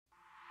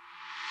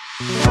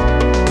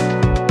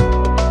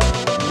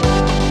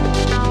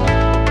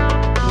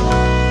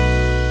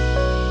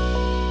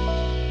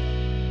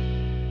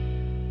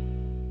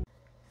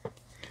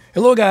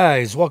Hello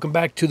guys, welcome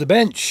back to the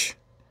bench.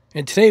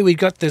 And today we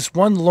got this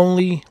one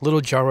lonely little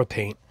jar of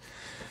paint.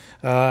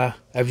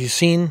 Have you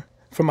seen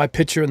from my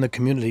picture in the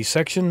community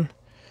section?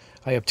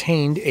 I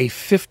obtained a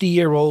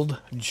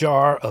 50-year-old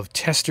jar of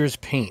Testors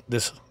paint.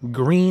 This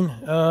green,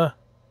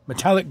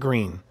 metallic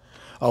green,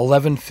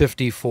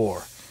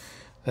 1154.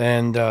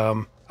 And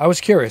I was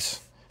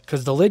curious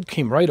because the lid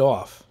came right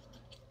off.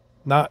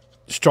 Not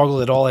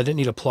struggled at all. I didn't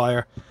need a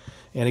plier.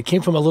 And it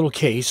came from a little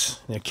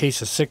case, a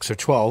case of 6 or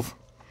 12.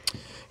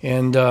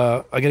 And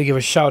I got to give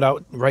a shout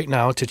out right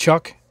now to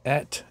Chuck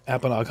at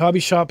Appanog Hobby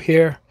Shop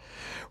here,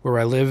 where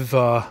I live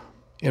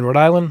in Rhode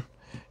Island.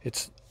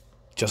 It's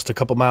just a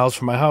couple miles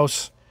from my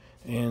house,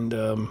 and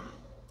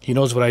he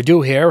knows what I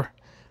do here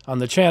on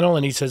the channel,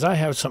 and he says, I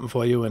have something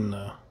for you, and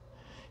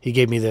he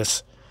gave me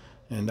this,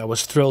 and I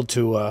was thrilled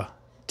to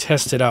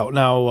test it out.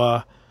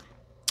 Now,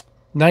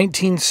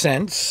 19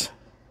 cents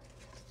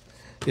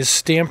is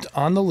stamped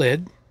on the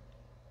lid.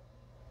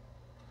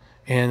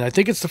 And I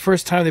think it's the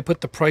first time they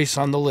put the price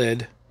on the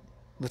lid.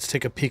 Let's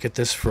take a peek at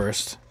this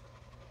first.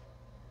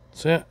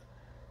 That's it.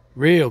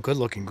 Real good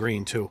looking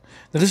green too.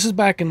 Now this is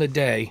back in the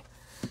day.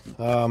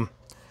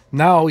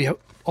 Now you have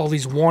all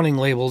these warning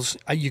labels.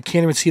 You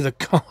can't even see the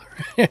color.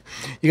 You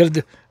got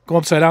to go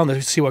upside down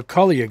to see what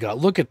color you got.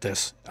 Look at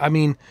this. I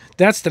mean,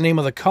 that's the name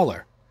of the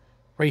color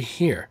right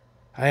here.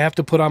 I have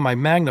to put on my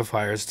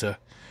magnifiers to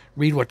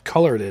read what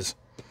color it is.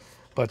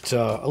 But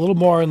a little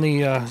more in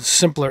the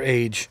simpler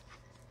age.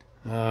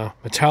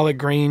 Metallic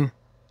green,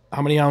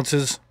 how many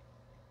ounces?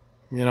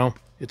 You know,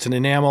 it's an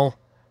enamel,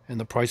 and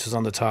the price is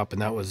on the top,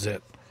 and that was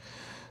it.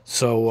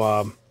 So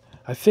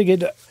I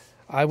figured,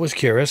 I was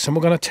curious, and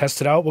we're going to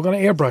test it out. We're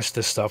going to airbrush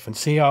this stuff and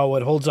see how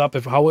it holds up,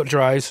 how it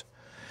dries,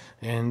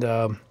 and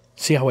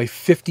see how a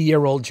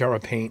 50-year-old jar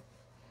of paint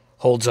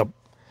holds up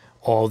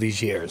all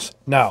these years.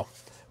 Now,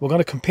 we're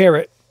going to compare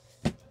it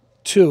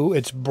to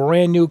its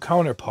brand new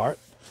counterpart.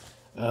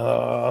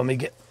 Let me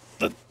get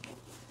the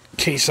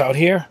case out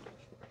here.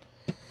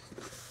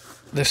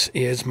 This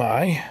is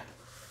my,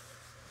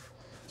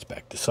 let's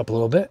back this up a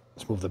little bit.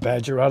 Let's move the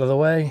Badger out of the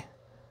way.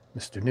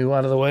 Mr. New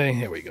out of the way.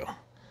 Here we go. All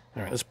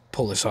right, let's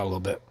pull this out a little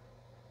bit.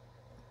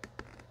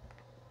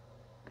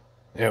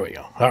 There we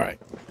go. All right.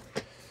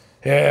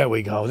 There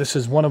we go. This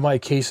is one of my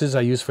cases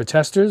I use for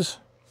Testors.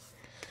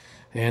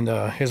 And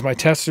here's my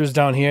Testors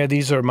down here.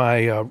 These are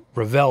my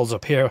Revels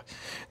up here.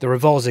 The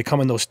Revels, they come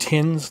in those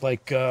tins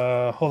like,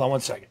 hold on one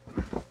second.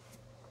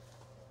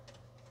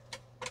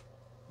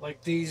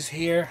 Like these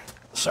here.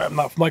 Sorry, I'm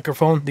not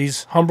microphone.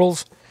 These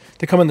Humbles,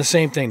 they come in the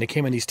same thing. They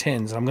came in these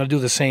tins. I'm going to do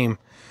the same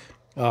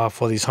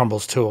for these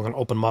Humbles too. I'm going to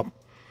open them up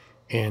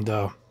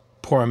and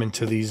pour them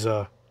into these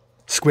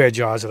square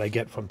jars that I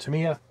get from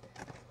Tamiya.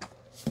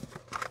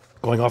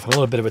 Going off on a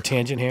little bit of a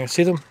tangent here.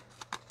 See them?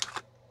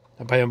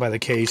 I buy them by the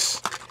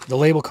case. The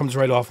label comes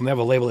right off. And they have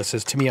a label that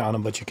says Tamiya on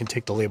them, but you can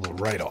take the label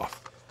right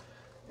off.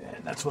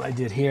 And that's what I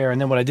did here.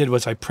 And then what I did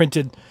was I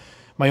printed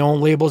my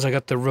own labels. I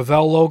got the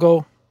Revel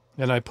logo,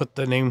 and I put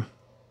the name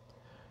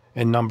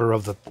and number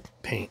of the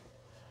paint.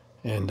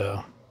 And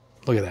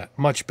look at that.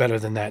 Much better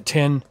than that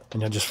tin.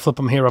 And I just flip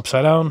them here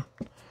upside down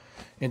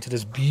into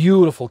this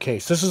beautiful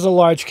case. This is a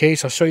large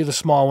case. I'll show you the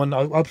small one.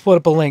 I'll put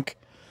up a link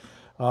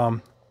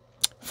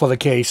for the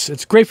case.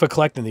 It's great for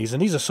collecting these.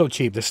 And these are so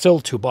cheap. They're still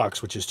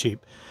 $2, which is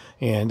cheap.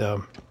 And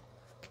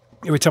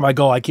every time I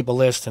go, I keep a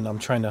list. And I'm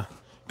trying to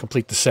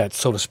complete the set,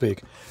 so to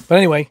speak. But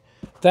anyway,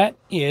 that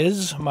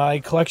is my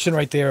collection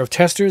right there of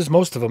Testors.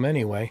 Most of them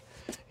anyway.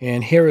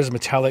 And here is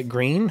metallic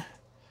green.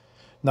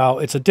 Now,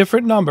 it's a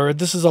different number.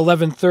 This is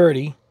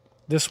 1130.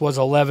 This was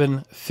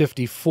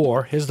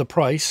 1154. Here's the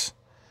price,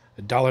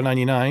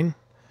 $1.99.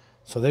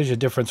 So there's your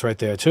difference right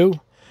there, too.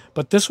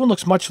 But this one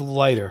looks much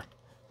lighter.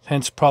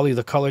 Hence, probably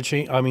the color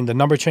change. I mean, the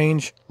number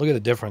change. Look at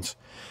the difference.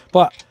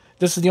 But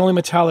this is the only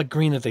metallic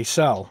green that they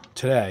sell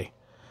today.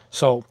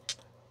 So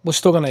we're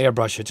still going to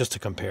airbrush it just to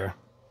compare.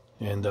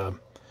 And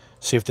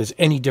see if there's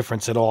any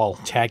difference at all.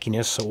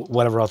 Tackiness or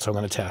whatever else I'm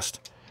going to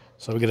test.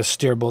 So we're going to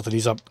stir both of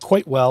these up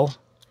quite well.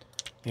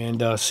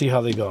 And see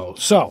how they go.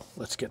 So,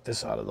 let's get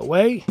this out of the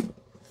way.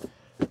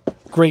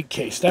 Great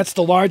case. That's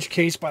the large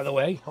case, by the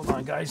way. Hold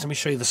on, guys. Let me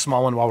show you the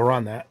small one while we're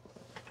on that.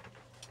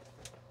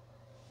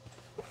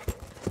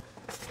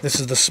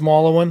 This is the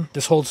smaller one.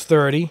 This holds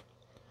 30.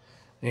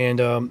 And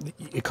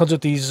it comes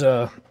with these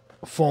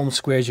foam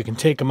squares. You can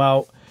take them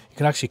out. You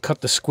can actually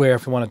cut the square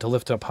if you wanted to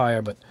lift it up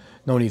higher, but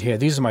no need here.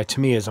 These are my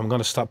Tamiyas. I'm going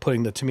to stop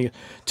putting the Tamiya.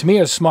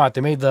 Tamiya is smart. They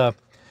made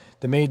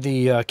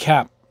the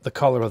cap the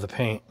color of the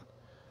paint.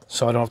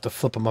 So I don't have to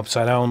flip them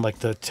upside down like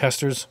the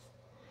Testors.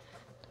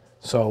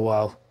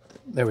 So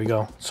there we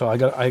go. So I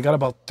got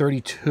about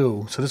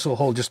 32. So this will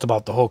hold just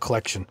about the whole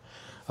collection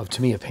of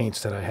Tamiya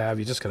paints that I have.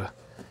 You just gotta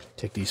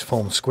take these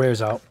foam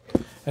squares out.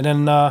 And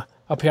then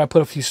up here I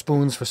put a few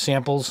spoons for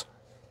samples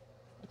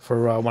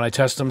for when I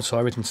test them, so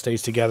everything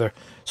stays together.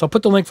 So I'll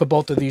put the link for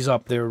both of these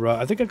up there.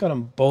 I think I got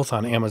them both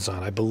on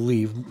Amazon, I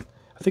believe.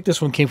 I think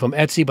this one came from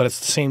Etsy, but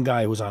it's the same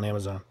guy who was on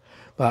Amazon.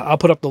 I'll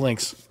put up the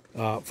links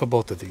for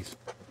both of these.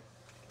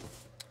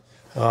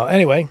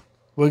 Anyway,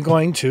 we're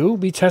going to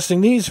be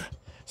testing these.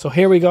 So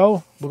here we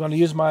go. We're going to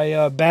use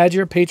my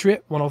Badger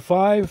Patriot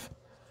 105.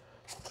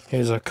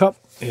 Here's a cup.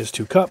 Here's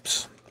 2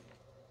 cups.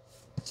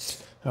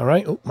 All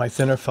right. Oh, my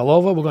thinner fell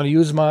over. We're going to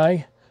use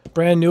my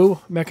brand new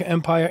Mecha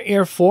Empire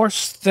Air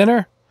Force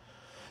thinner.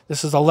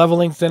 This is a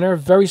leveling thinner,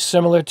 very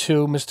similar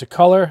to Mr.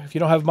 Color. If you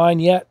don't have mine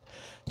yet,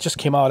 it just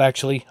came out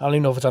actually. I don't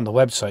even know if it's on the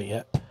website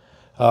yet.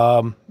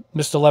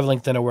 Mr. Leveling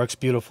Thinner works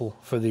beautiful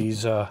for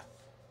these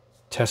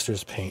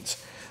Testors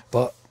paints.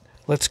 But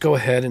let's go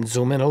ahead and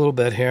zoom in a little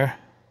bit here.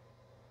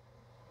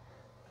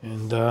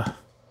 And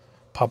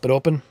pop it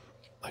open.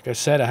 Like I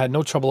said, I had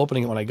no trouble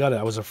opening it when I got it.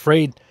 I was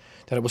afraid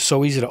that it was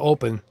so easy to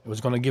open, it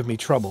was going to give me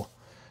trouble.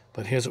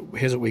 But here's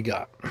what we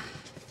got.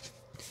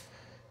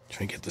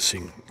 Try and get this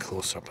thing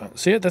close up.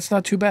 See it? That's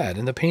not too bad.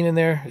 And the paint in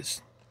there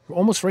is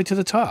almost right to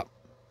the top.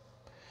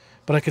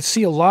 But I could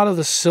see a lot of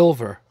the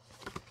silver.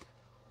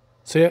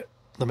 See it?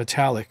 The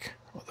metallic,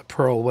 or the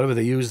pearl, whatever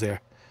they use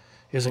there,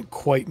 isn't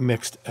quite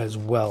mixed as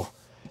well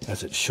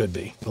as it should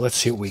be. But let's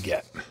see what we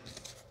get.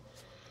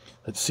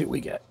 Let's see what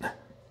we get.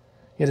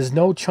 Yeah, there's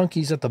no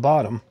chunkies at the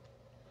bottom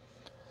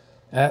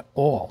at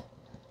all.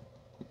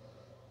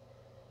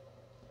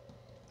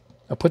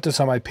 I put this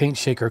on my paint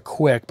shaker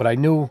quick, but I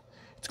knew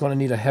it's going to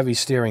need a heavy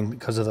steering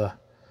because of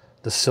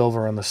the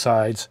silver on the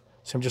sides.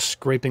 So I'm just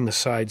scraping the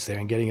sides there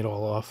and getting it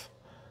all off.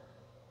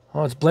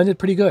 Oh, it's blended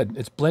pretty good.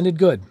 It's blended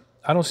good.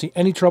 I don't see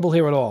any trouble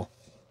here at all.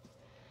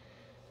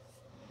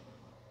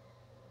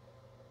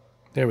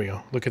 There we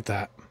go. Look at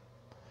that.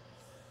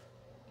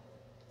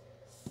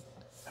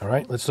 All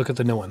right, let's look at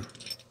the new one.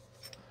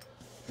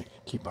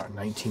 Keep our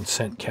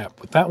 19-cent cap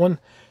with that one.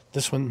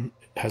 This one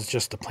has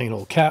just the plain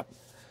old cap.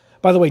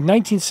 By the way,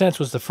 19 cents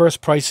was the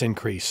first price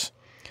increase.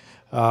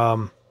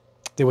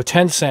 They were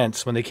 10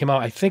 cents when they came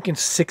out, I think in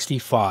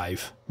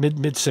 65,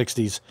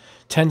 mid-60s,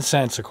 10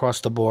 cents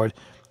across the board.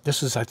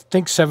 This is, I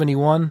think,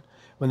 71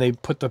 when they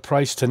put the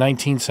price to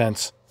 19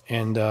 cents,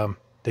 and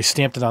they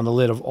stamped it on the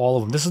lid of all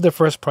of them. This is their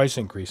first price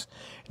increase.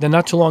 And then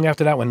not too long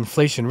after that, when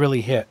inflation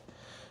really hit,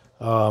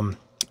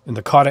 in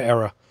the Carter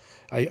era,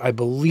 I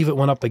believe it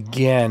went up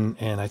again,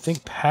 and I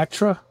think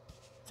Pactra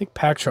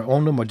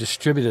owned them or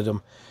distributed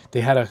them.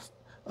 They had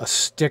a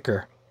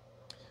sticker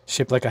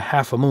shaped like a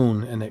half a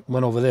moon, and it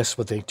went over this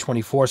with a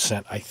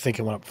 24-cent. I think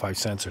it went up 5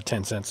 cents or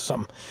 10 cents or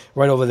something,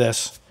 right over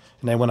this,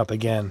 and they went up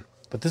again.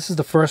 But this is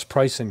the first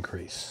price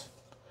increase.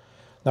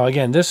 Now,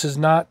 again, this is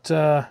not,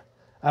 I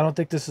don't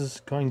think this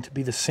is going to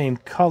be the same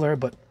color,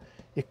 but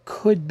it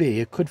could be.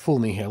 It could fool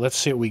me here. Let's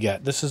see what we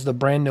get. This is the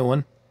brand new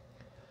one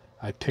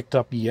I picked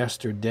up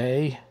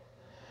yesterday.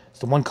 It's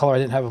the one color I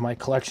didn't have in my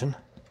collection,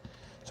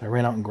 so I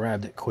ran out and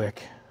grabbed it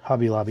quick.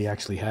 Hobby Lobby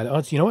actually had it.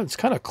 Oh, you know what? It's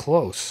kind of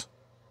close.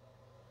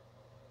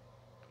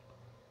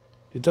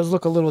 It does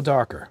look a little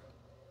darker.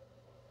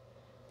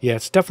 Yeah,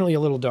 it's definitely a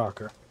little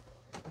darker.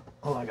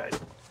 Hold on, guys.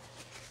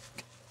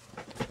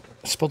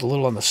 I spilled a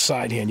little on the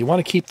side here. And you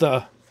want to keep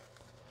the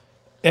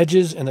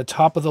edges and the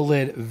top of the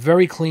lid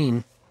very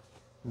clean.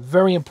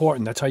 Very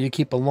important. That's how you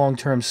keep a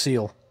long-term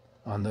seal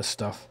on this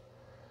stuff.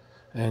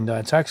 And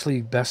it's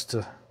actually best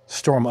to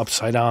store them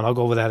upside down. I'll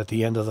go over that at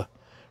the end of the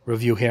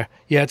review here.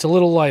 Yeah, it's a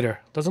little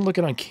lighter. Doesn't look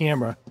it on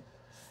camera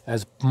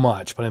as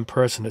much, but in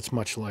person it's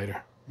much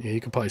lighter. Yeah,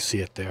 you can probably see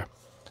it there.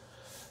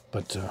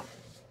 But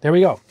there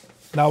we go.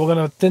 Now we're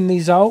going to thin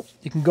these out.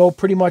 You can go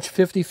pretty much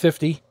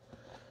 50-50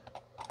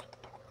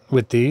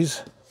 with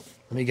these.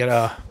 Let me get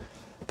a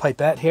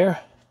pipette here.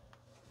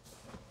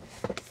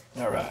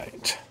 All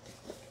right.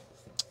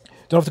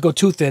 Don't have to go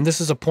too thin. This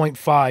is a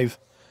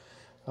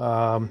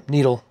 0.5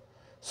 needle,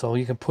 so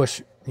you can push,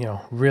 you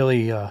know,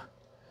 really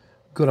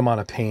good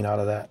amount of paint out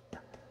of that.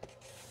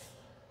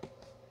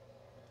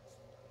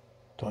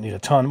 Don't need a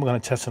ton. We're going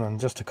to test it on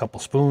just a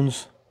couple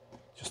spoons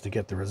just to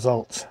get the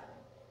results.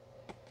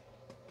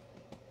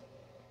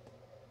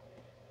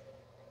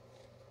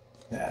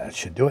 Yeah, that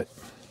should do it.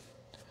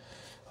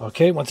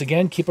 Okay, once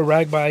again, keep a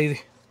rag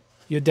by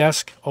your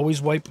desk.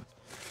 Always wipe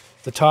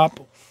the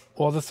top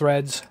or the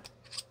threads,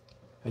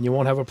 and you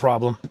won't have a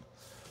problem.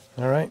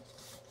 All right,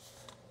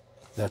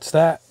 that's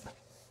that.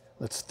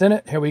 Let's thin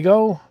it. Here we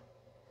go.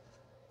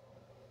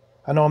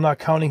 I know I'm not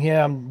counting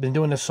here. I've been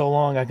doing this so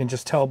long, I can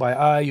just tell by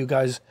eye. You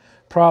guys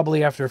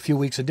probably, after a few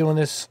weeks of doing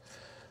this,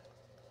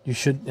 you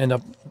should end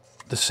up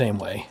the same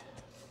way.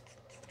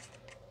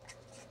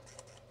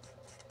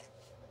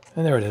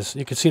 And there it is.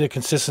 You can see the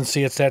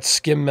consistency. It's that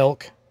skim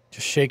milk.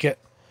 Just shake it.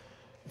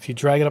 If you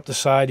drag it up the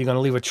side, you're going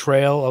to leave a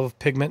trail of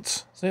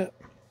pigments. That's it.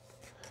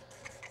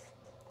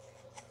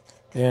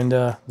 And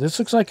this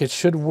looks like it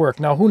should work.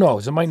 Now, who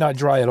knows? It might not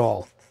dry at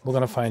all. We're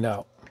going to find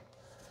out.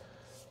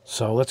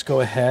 So let's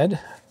go ahead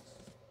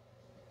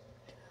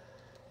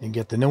and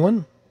get the new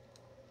one.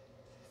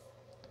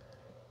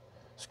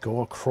 Let's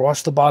go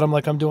across the bottom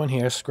like I'm doing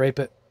here. Scrape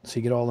it so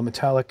you get all the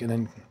metallic, and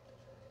then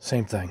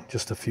same thing.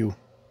 Just a few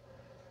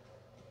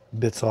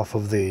bits off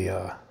of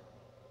the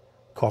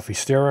coffee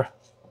stirrer.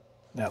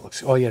 That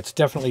looks, oh yeah, it's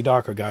definitely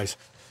darker, guys.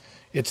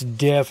 It's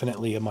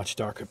definitely a much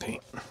darker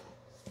paint. All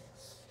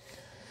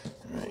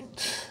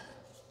right.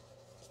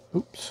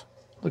 Oops.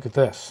 Look at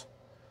this.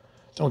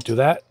 Don't do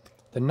that.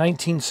 The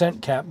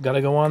 19-cent cap got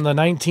to go on the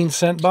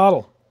 19-cent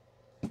bottle.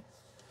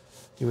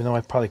 Even though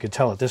I probably could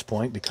tell at this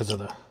point because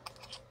of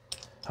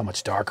how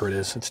much darker it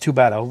is. It's too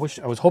bad. I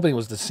was hoping it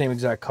was the same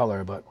exact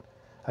color, but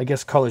I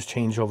guess colors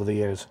change over the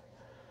years.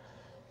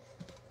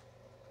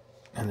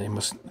 And they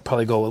must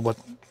probably go with what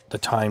the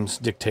times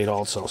dictate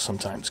also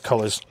sometimes.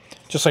 Colors,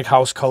 just like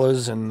house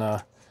colors and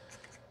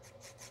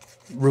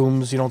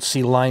rooms. You don't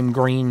see lime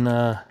green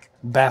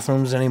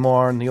bathrooms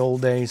anymore in the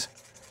old days.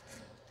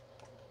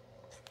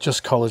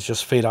 Just colors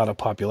just fade out of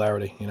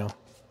popularity, you know.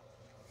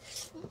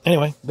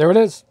 Anyway, there it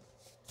is.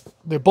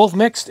 They're both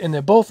mixed and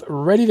they're both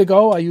ready to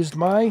go. I used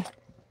my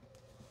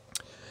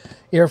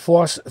Air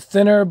Force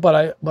thinner,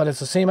 but it's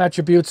the same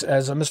attributes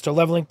as a Mr.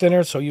 Leveling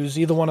thinner, so use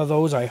either one of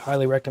those. I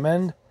highly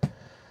recommend.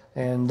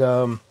 And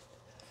we're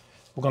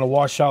going to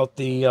wash out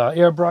the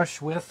airbrush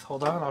with,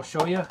 hold on, I'll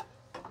show you.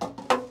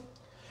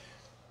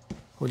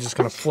 We're just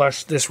going to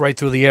flush this right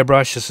through the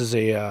airbrush. This is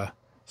a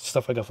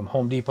stuff I got from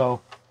Home Depot.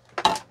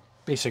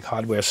 Basic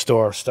hardware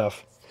store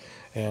stuff.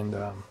 And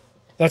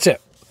that's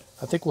it.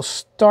 I think we'll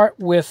start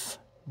with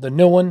the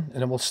new one,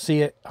 and then we'll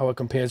see how it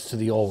compares to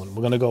the old one.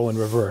 We're going to go in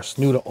reverse,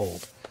 new to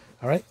old.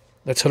 All right,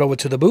 let's head over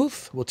to the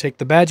booth. We'll take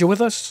the Badger with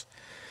us,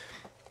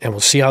 and we'll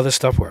see how this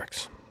stuff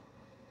works.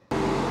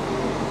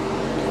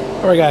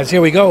 All right, guys,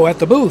 here we go at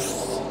the booth.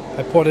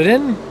 I poured it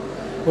in.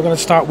 We're going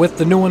to start with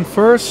the new one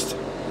first.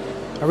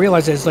 I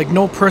realize there's like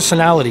no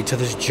personality to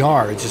this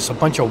jar. It's just a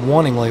bunch of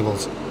warning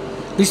labels.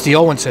 At least the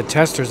old one said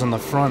Testors on the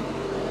front.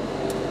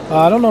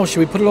 I don't know.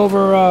 Should we put it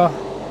over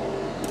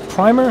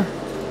primer?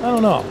 I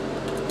don't know.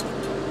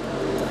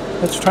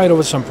 Let's try it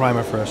over some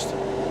primer first.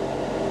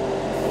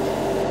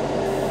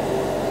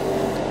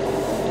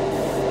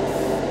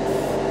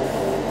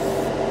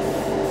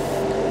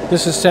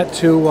 This is set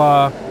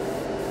to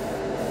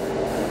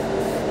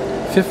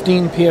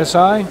 15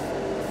 psi.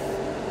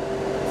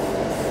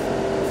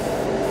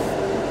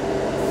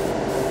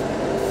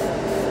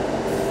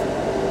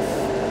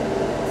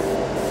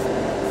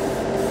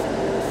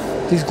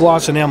 These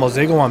gloss enamels,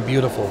 they go on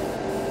beautiful.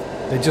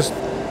 They just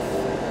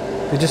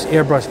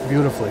airbrushed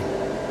beautifully.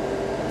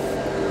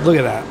 Look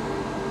at that.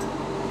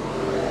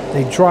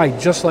 They dry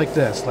just like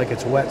this, like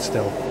it's wet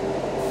still.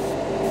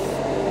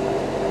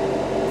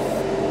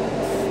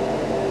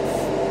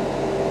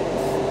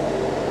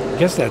 I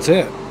guess that's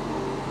it.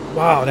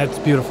 Wow, that's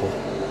beautiful.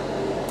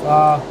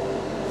 I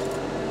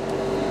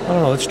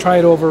don't know. Let's try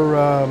it over.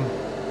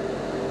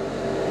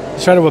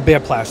 Let's try it over bare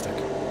plastic.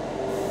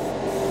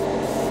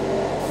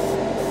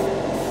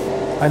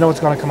 I know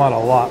it's going to come out a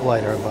lot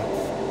lighter, but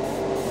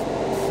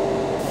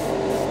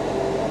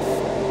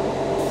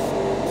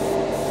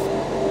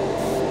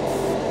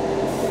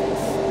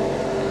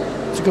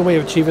it's a good way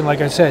of achieving,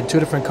 like I said, two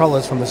different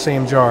colors from the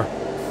same jar.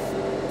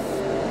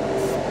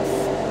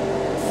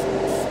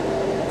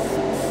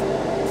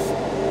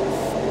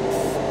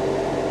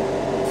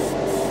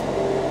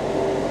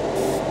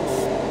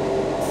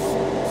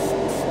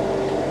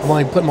 I'm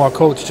only putting more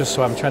coats just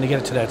so I'm trying to get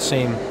it to that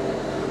same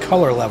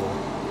color level.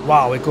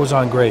 Wow, it goes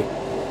on great.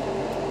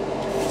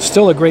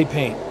 Still a great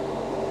paint.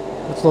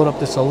 Let's load up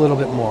this a little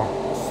bit more.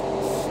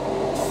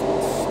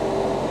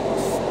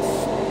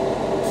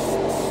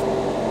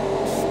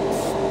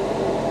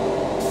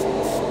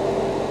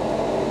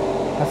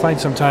 I find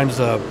sometimes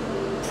the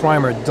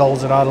primer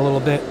dulls it out a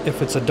little bit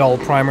if it's a dull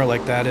primer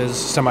like that is,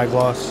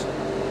 semi-gloss.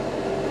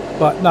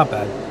 But not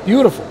bad.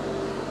 Beautiful.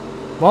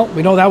 Well,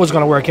 we know that was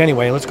going to work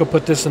anyway. Let's go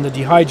put this in the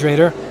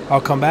dehydrator. I'll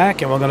come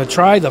back and we're going to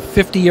try the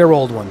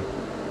 50-year-old one.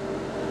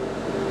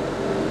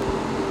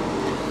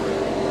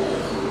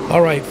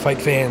 All right, fight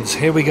fans,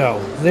 here we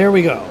go. There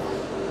we go.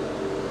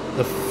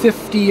 The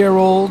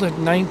 50-year-old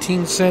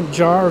 19-cent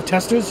jar of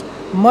Testors.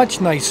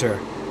 Much nicer.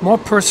 More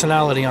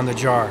personality on the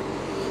jar.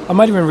 I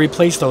might even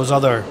replace those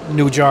other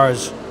new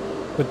jars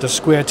with the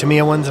square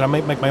Tamiya ones, and I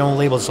might make my own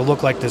labels to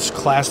look like this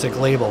classic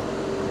label.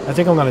 I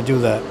think I'm going to do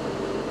that.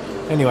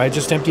 Anyway, I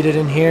just emptied it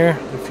in here.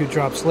 A few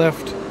drops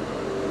left.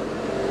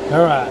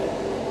 All right.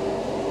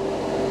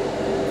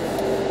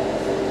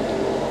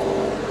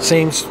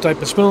 Same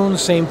type of spoon,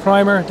 same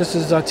primer. This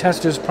is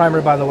Testors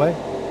primer, by the way.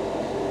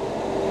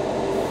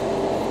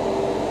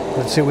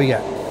 Let's see what we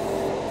get.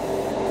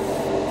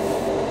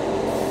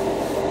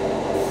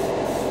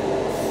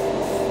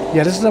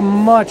 Yeah, this is a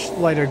much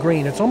lighter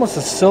green. It's almost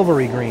a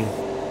silvery green.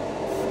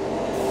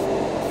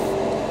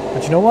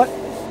 But you know what?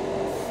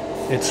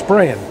 It's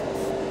spraying.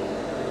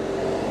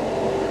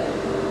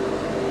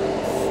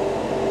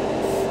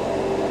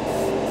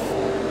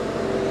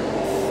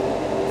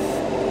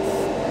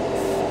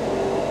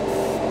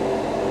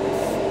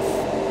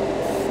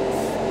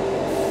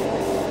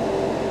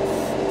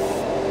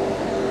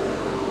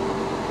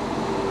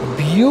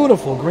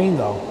 Beautiful green,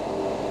 though.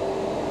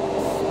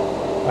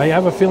 I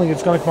have a feeling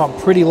it's going to come out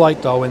pretty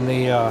light, though, in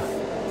the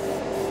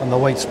on the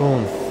white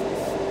spoon.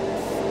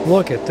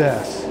 Look at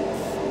this.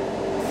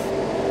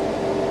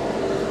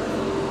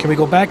 Can we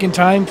go back in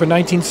time for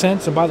 19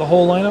 cents and buy the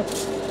whole lineup?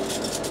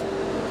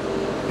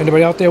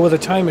 Anybody out there with a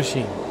time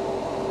machine?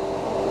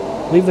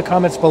 Leave the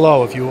comments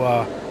below if you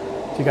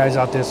To you guys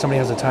out there, somebody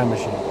has a time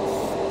machine.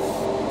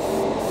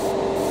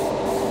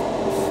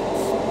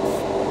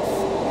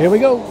 Here we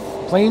go.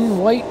 Plain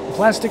white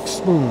plastic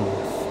spoon.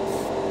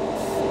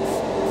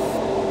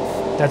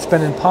 That's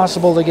been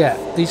impossible to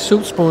get. These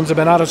soup spoons have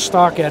been out of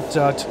stock at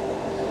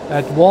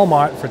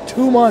Walmart for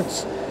 2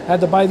 months.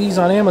 Had to buy these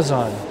on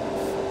Amazon.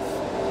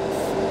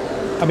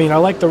 I mean, I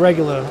like the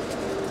regular.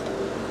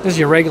 This is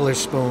your regular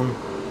spoon,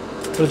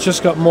 but it's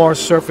just got more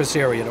surface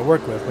area to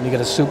work with when you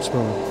get a soup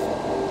spoon.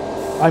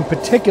 I'm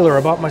particular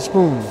about my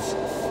spoons.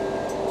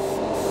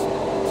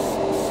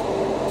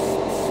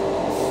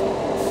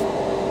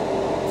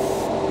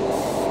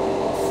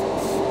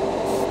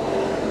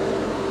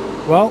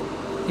 Well,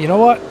 you know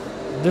what?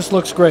 This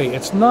looks great.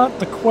 It's not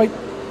the quite...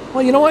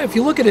 Well, you know what? If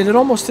you look at it, it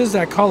almost is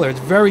that color. It's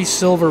very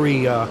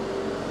silvery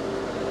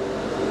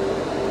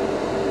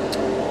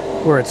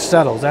where it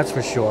settles, that's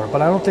for sure.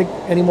 But I don't think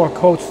any more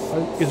coats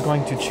is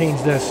going to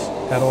change this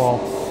at all.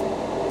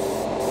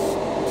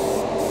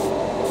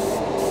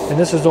 And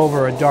this is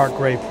over a dark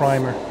gray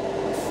primer.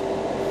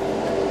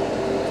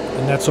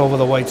 And that's over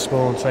the white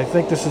spoon. So I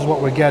think this is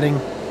what we're getting.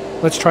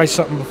 Let's try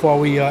something before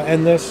we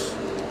end this.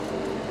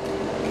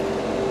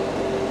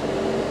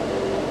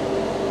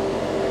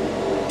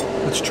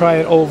 Let's try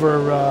it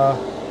over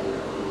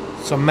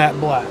some matte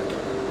black.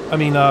 I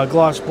mean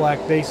gloss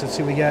black base. Let's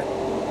see what we get.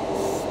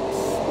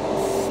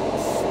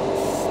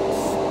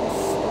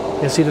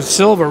 You see the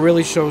silver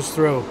really shows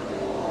through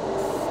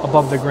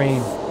above the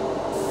green.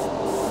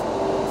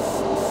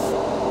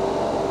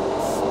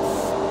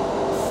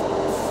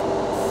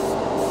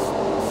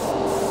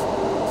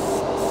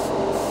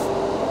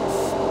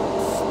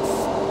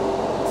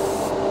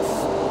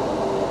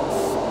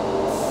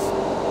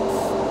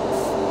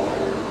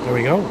 There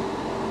we go.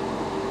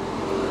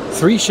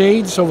 3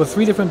 shades over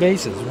 3 different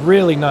bases.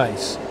 Really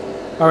nice.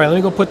 Alright, let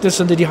me go put this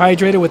in the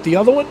dehydrator with the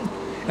other one,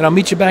 and I'll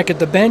meet you back at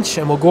the bench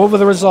and we'll go over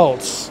the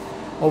results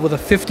over the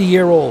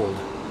 50-year-old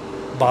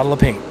bottle of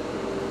paint.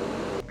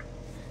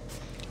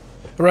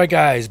 Alright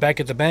guys, back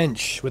at the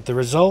bench with the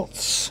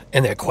results,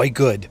 and they're quite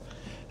good.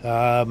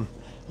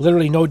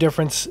 Literally no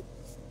difference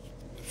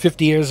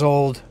 50 years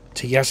old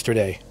to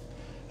yesterday.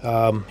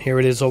 Here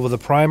it is over the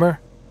primer.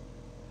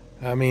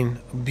 I mean,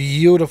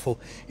 beautiful.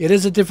 It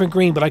is a different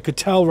green, but I could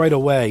tell right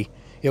away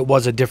it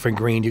was a different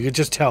green. You could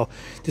just tell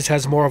this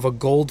has more of a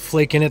gold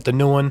flake in it, the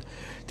new one.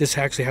 This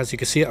actually has, you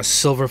can see, a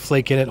silver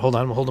flake in it. Hold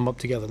on, we'll hold them up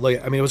together.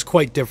 Look, I mean, it was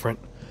quite different.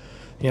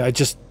 You know,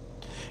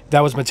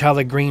 that was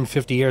metallic green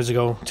 50 years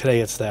ago. Today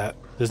it's that.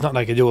 There's nothing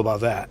I can do about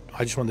that.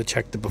 I just wanted to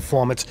check the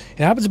performance.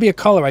 It happens to be a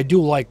color I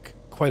do like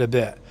quite a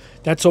bit.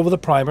 That's over the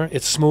primer.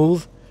 It's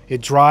smooth.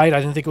 It dried.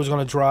 I didn't think it was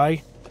going to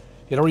dry.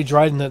 It already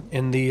dried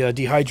in the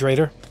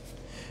dehydrator.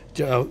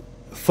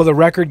 For the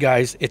record,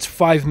 guys, it's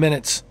 5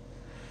 minutes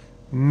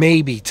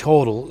maybe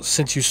total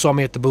since you saw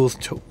me at the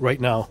booth right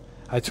now.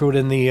 I threw it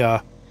in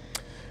the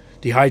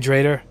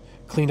dehydrator,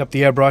 cleaned up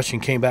the airbrush,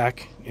 and came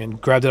back and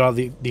grabbed it out of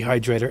the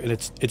dehydrator, and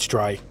it's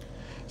dry.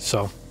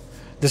 So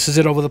this is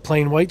it over the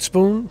plain white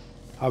spoon.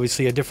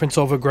 Obviously a difference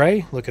over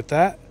gray. Look at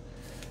that.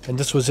 And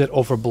this was it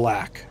over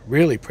black.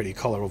 Really pretty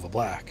color over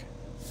black.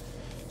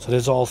 So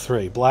there's all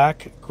 3: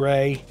 black,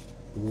 gray,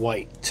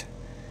 white.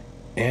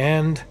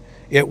 And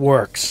it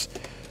works.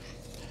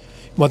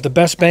 What the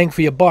best bang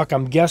for your buck,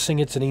 I'm guessing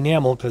it's an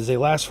enamel because they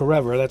last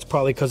forever. That's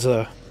probably because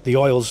the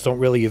oils don't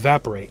really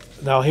evaporate.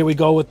 Now here we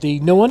go with the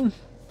new one.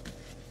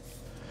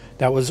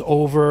 That was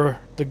over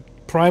the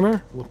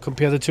primer. We'll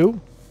compare the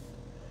two.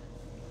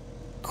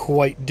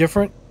 Quite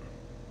different.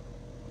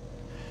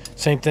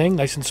 Same thing,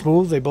 nice and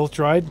smooth. They both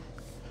dried.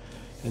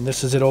 And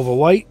this is it over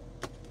white.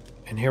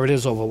 And here it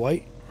is over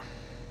white.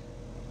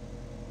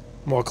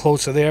 More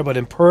closer there, but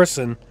in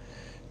person,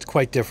 it's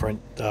quite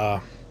different.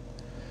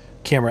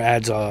 Camera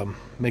adds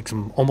makes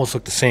them almost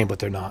look the same, but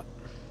they're not.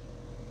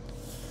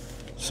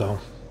 So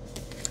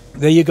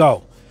there you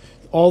go.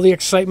 All the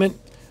excitement.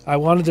 I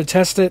wanted to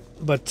test it,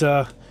 but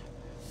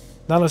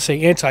not to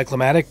say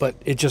anticlimactic, but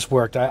it just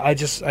worked.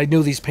 I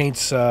knew these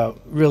paints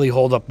really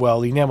hold up well.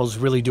 The enamels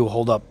really do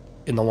hold up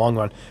in the long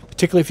run,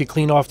 particularly if you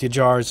clean off your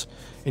jars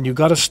and you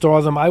got to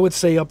store them. I would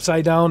say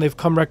upside down. They've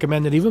come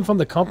recommended even from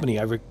the company.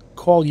 I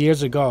recall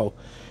years ago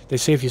they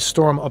say if you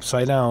store them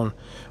upside down,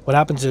 what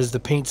happens is the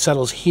paint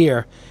settles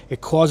here. It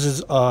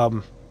causes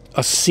a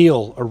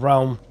seal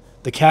around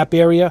the cap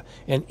area,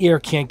 and air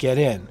can't get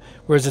in.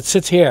 Whereas it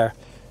sits here,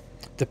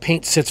 the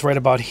paint sits right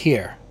about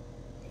here.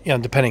 You know,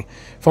 depending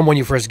from when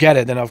you first get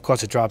it, then of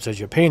course it drops as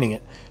you're painting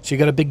it. So you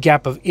got a big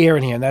gap of air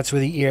in here, and that's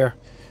where the air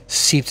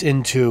seeps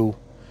into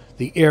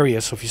the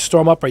area. So if you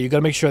store them upright, you got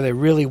to make sure they're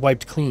really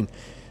wiped clean.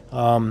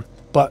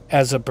 But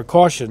as a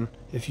precaution,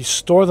 if you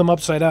store them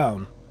upside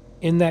down,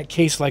 in that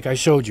case like I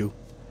showed you,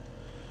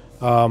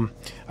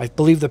 I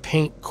believe the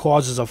paint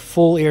causes a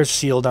full air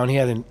seal down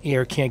here, and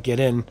air can't get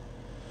in,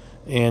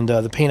 and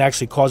the paint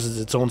actually causes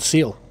its own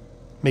seal,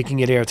 making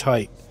it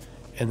airtight.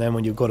 And then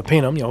when you go to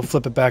paint them, you know,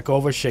 flip it back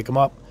over, shake them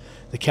up,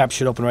 the cap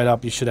should open right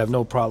up. You should have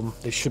no problem.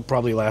 They should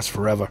probably last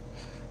forever.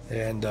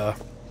 And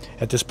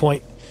at this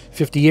point,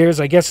 50 years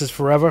I guess is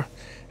forever.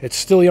 It's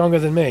still younger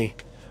than me,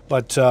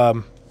 But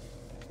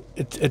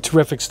it's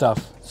terrific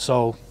stuff.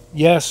 So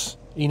yes,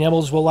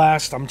 enamels will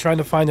last. I'm trying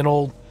to find an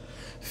old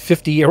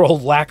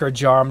 50-year-old lacquer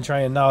jar. I'm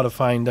trying now to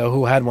find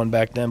who had one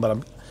back then, but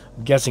I'm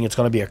guessing it's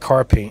going to be a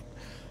car paint,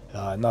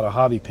 not a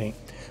hobby paint.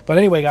 But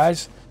anyway,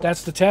 guys,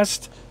 that's the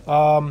test.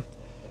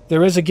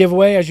 There is a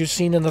giveaway, as you've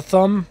seen in the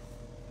thumb.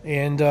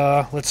 And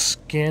let's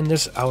scan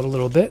this out a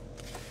little bit.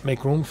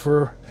 Make room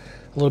for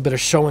a little bit of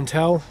show and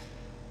tell.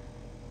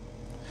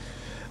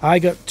 I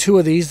got 2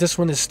 of these. This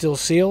one is still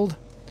sealed.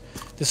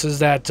 This is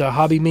that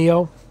Hobby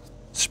Mio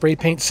spray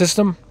paint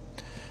system.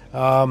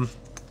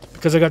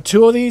 Because I got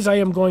 2 of these, I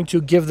am going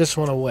to give this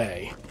one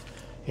away.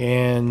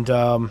 And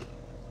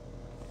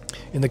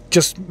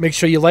just make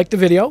sure you like the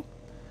video.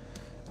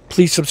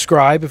 Please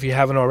subscribe if you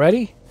haven't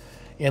already.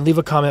 And leave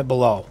a comment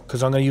below,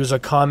 because I'm going to use a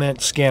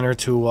comment scanner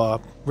to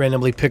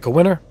randomly pick a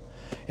winner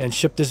and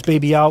ship this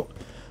baby out.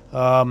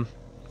 I'll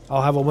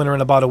have a winner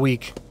in about a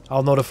week.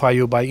 I'll notify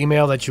you by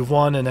email that you've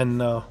won, and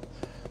then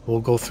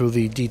we'll go through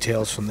the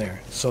details from there.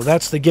 So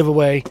that's the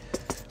giveaway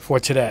for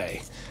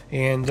today.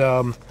 And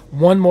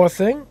one more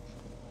thing.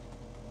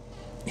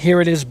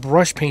 Here it is,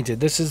 brush painted.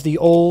 This is the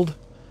old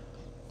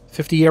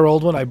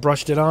 50-year-old one. I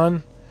brushed it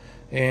on,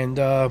 and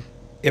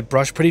it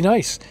brushed pretty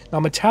nice. Now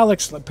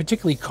metallics,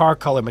 particularly car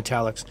color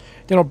metallics,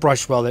 they don't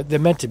brush well. They're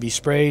meant to be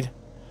sprayed,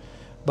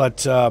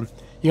 but you're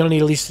gonna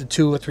need at least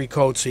 2 or 3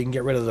 coats so you can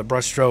get rid of the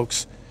brush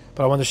strokes.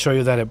 But I wanted to show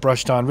you that it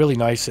brushed on really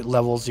nice. It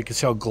levels. You can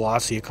see how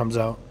glossy it comes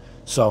out.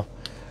 So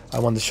I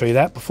wanted to show you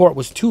that before it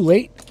was too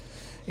late.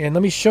 And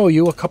let me show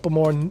you a couple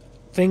more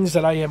things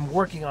that I am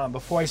working on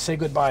before I say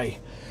goodbye.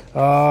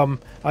 I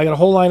got a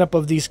whole lineup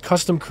of these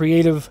custom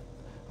creative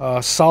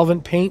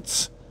solvent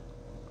paints.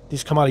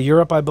 These come out of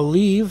Europe, I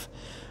believe.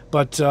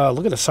 But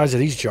look at the size of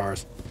these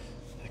jars.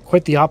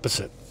 Quite the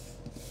opposite.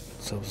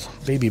 So it's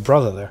baby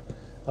brother there.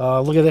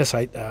 Look at this.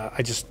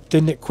 I just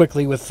thinned it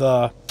quickly with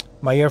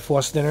my Air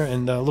Force thinner.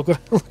 And look at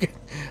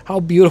how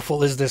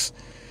beautiful is this.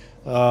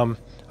 I'm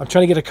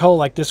trying to get a color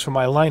like this for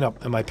my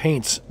lineup and my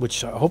paints,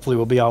 which hopefully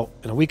will be out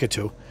in a week or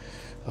 2.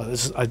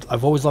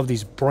 I've always loved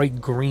these bright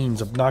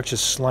greens,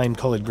 obnoxious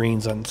slime-colored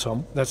greens, and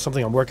so that's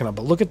something I'm working on.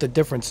 But look at the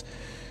difference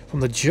from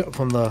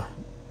the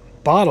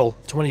bottle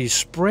to when you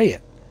spray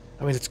it.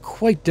 I mean, it's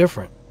quite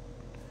different.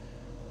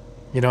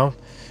 You know,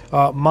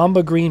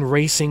 Mamba Green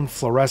Racing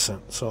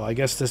Fluorescent. So I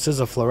guess this is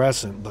a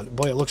fluorescent, but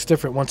boy, it looks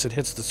different once it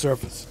hits the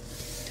surface.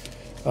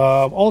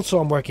 Also,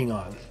 I'm working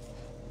on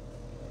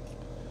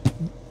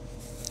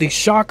the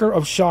shocker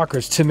of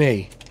shockers to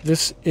me.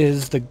 This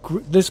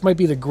might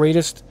be the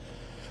greatest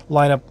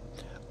lineup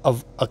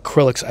of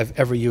acrylics I've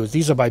ever used.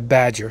 These are by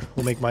Badger,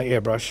 who make my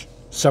airbrush,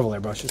 several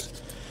airbrushes.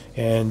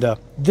 And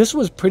this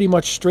was pretty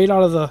much straight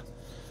out of the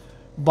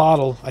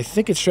bottle. I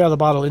think it's straight out of the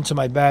bottle into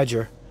my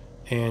Badger.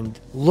 And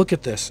look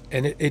at this.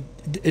 And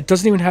it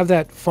doesn't even have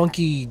that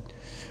funky,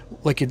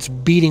 like it's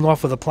beating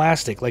off of the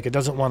plastic, like it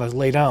doesn't want to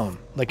lay down,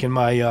 like in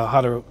my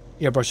how to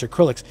airbrush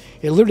acrylics.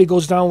 It literally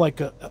goes down like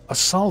a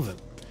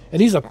solvent. And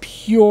these are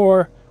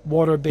pure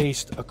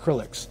water-based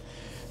acrylics.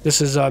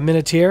 This is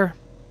Minotaur.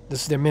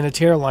 This is their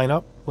Minotaur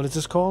lineup. What is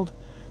this called?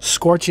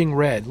 Scorching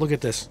Red. Look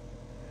at this.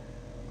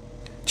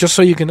 Just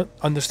so you can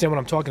understand what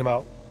I'm talking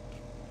about.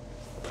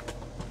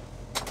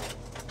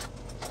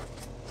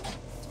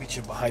 Reach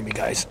in behind me,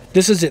 guys.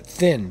 This is it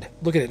thinned.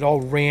 Look at it. It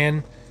all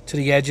ran to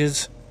the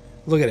edges.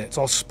 Look at it. It's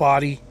all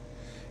spotty.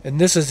 And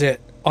this is it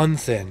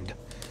unthinned.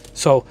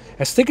 So,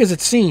 as thick as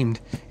it seemed,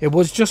 it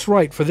was just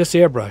right for this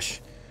airbrush.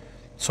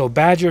 So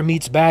Badger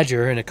meets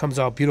Badger, and it comes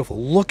out beautiful.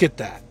 Look at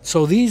that.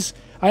 So these,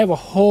 I have a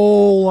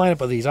whole lineup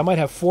of these. I might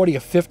have 40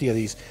 or 50 of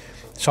these.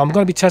 So I'm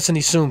going to be testing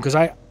these soon,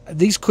 because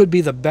these could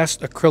be the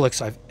best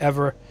acrylics I've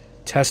ever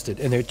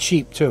tested. And they're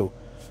cheap, too.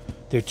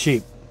 They're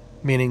cheap,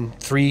 meaning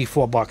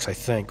 $3-4, I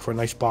think, for a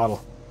nice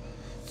bottle.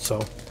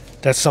 So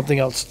that's something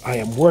else I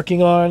am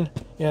working on.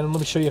 And let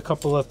me show you a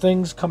couple of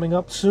things coming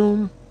up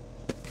soon.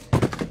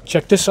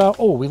 Check this out.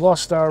 Oh, we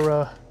lost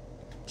our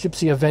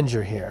Gypsy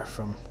Avenger here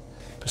from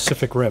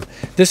Pacific Rim.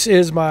 This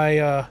is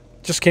my,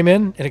 just came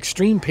in, an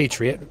Extreme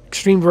Patriot.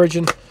 Extreme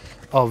version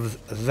of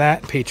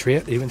that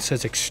Patriot. It even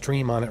says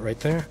Extreme on it right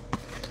there.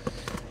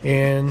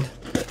 And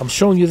I'm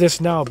showing you this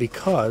now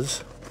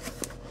because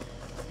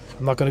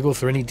I'm not going to go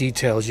through any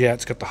details yet.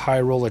 It's got the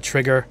high roller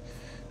trigger,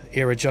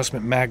 air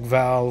adjustment mag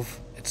valve.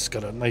 It's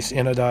got a nice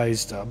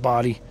anodized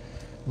body.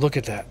 Look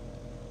at that.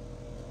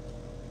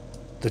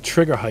 The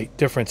trigger height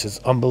difference is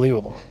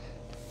unbelievable.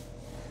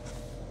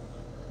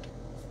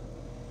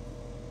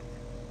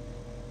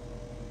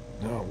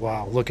 Oh,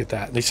 wow, look at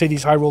that. They say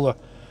these high roller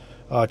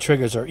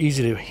triggers are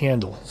easy to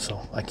handle,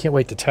 so I can't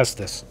wait to test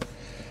this.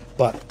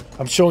 But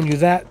I'm showing you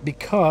that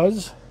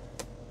because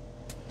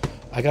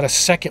I got a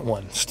second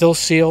one, still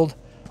sealed.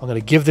 I'm going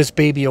to give this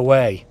baby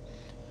away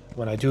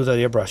when I do the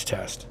airbrush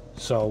test.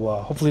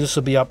 So hopefully this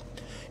will be up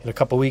in a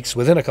couple weeks,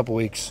 within a couple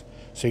weeks,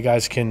 so you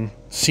guys can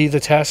see the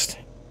test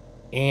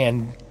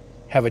and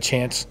have a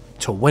chance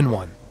to win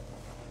one.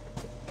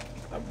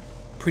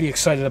 Pretty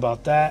excited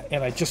about that,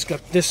 and I just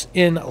got this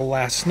in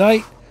last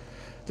night.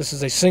 This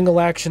is a single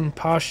action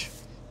Posh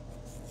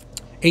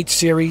 8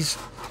 series.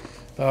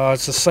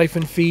 It's a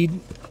siphon feed,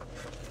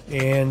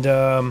 and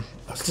I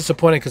was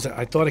disappointed because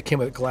I thought it came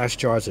with glass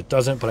jars. It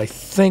doesn't, but I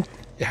think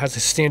it has a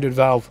standard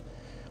valve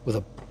with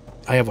a...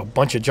 I have a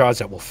bunch of jars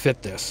that will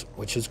fit this,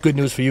 which is good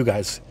news for you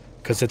guys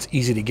because it's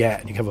easy to get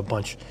and you have a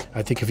bunch.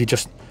 I think if you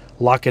just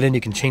lock it in,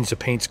 you can change the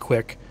paints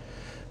quick.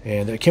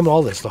 And it came with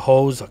all this, the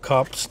hose, the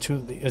cups,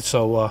 too.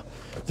 So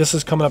this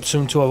is coming up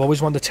soon too. I've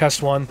always wanted to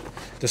test one.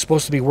 They're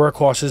supposed to be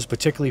workhorses,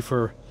 particularly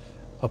for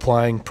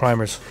applying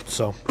primers.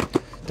 So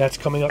that's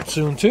coming up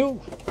soon too.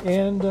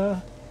 And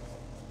a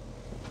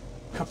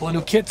couple of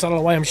new kits. I don't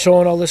know why I'm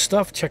showing all this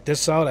stuff. Check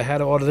this out. I had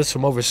to order this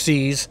from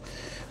overseas.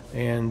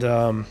 And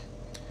I'm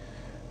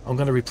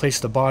going to replace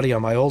the body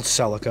on my old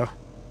Celica,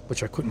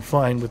 which I couldn't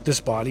find, with this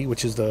body,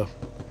 which is the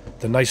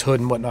nice hood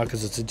and whatnot,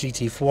 because it's a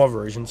GT4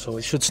 version. So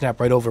it should snap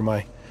right over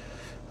my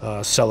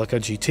Celica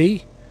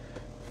GT.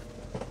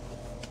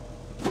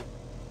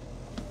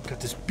 Got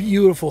this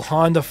beautiful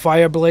Honda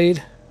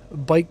Fireblade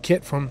bike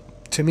kit from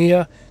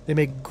Tamiya. They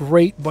make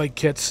great bike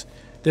kits.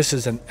 This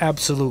is an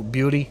absolute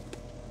beauty.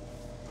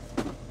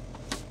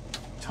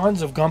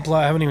 Tons of Gunpla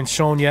I haven't even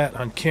shown yet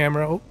on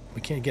camera. Oh,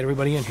 we can't get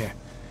everybody in here.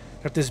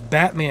 Got this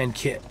Batman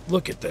kit.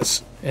 Look at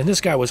this. And this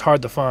guy was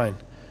hard to find.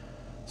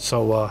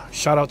 So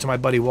shout out to my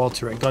buddy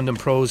Walter at Gundam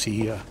Pros.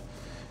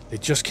 They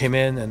just came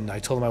in and I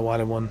told him I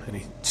wanted one and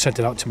he sent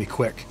it out to me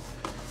quick.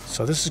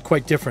 So this is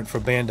quite different for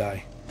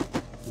Bandai,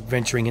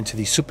 venturing into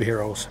these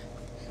superheroes.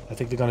 I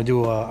think they're going to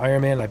do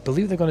Iron Man. I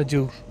believe they're going to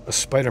do a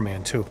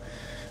Spider-Man too.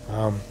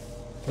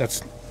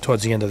 That's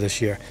towards the end of this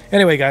year.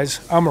 Anyway,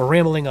 guys, I'm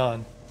rambling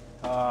on.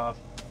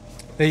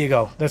 There you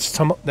go.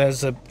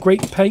 There's a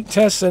great paint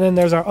test, and then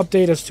there's our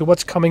update as to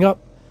what's coming up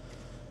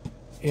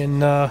in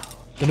the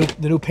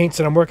new paints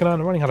that I'm working on.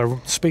 I'm running out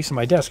of space on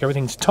my desk.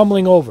 Everything's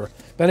tumbling over.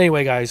 But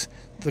anyway, guys,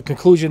 the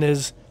conclusion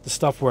is the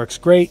stuff works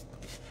great,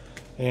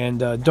 and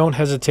don't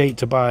hesitate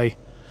to buy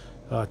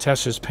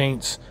Testors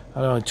paints.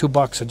 I don't know,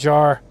 $2 a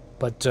jar,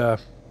 but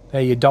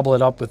hey, you double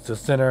it up with the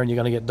thinner, and you're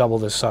going to get double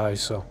this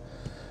size. So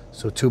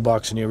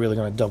 $2, and you're really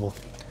going to double.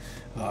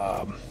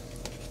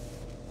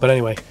 But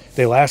anyway,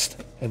 they last,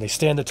 and they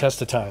stand the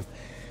test of time.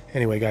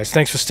 Anyway, guys,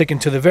 thanks for sticking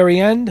to the very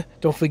end.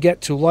 Don't forget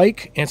to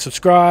like and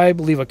subscribe.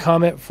 Leave a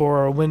comment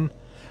for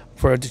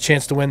a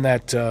chance to win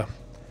that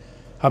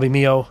Hobby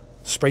Mio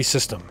spray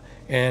system.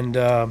 And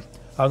I'm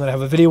going to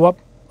have a video up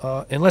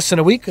in less than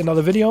a week.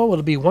 Another video.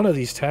 It'll be one of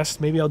these tests.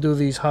 Maybe I'll do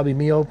these Hobby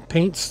Mio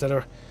paints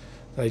that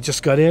I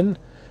just got in.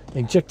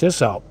 And check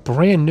this out.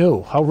 Brand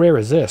new. How rare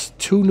is this?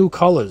 2 new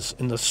colors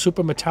in the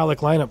super metallic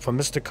lineup from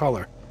Mr.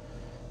 Color.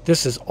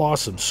 This is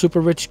awesome.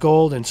 Super rich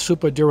gold and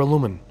super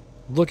duralumin.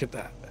 Look at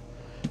that.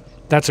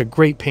 That's a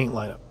great paint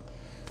lineup.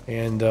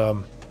 And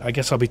I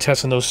guess I'll be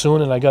testing those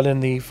soon. And I got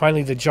in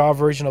finally the jar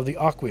version of the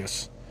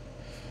Aqueous.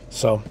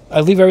 So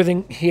I leave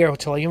everything here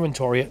until I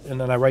inventory it,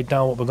 and then I write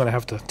down what we're going to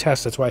have to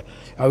test. That's why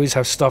I always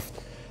have stuff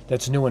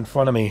that's new in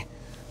front of me,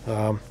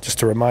 just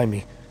to remind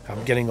me.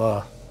 I'm getting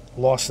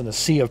lost in a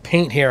sea of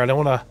paint here. I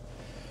don't want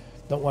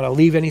to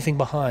leave anything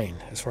behind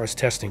as far as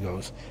testing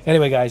goes.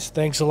 Anyway, guys,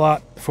 thanks a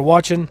lot for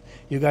watching.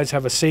 You guys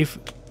have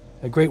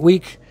a great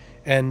week,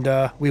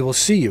 and we will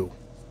see you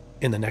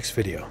in the next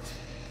video.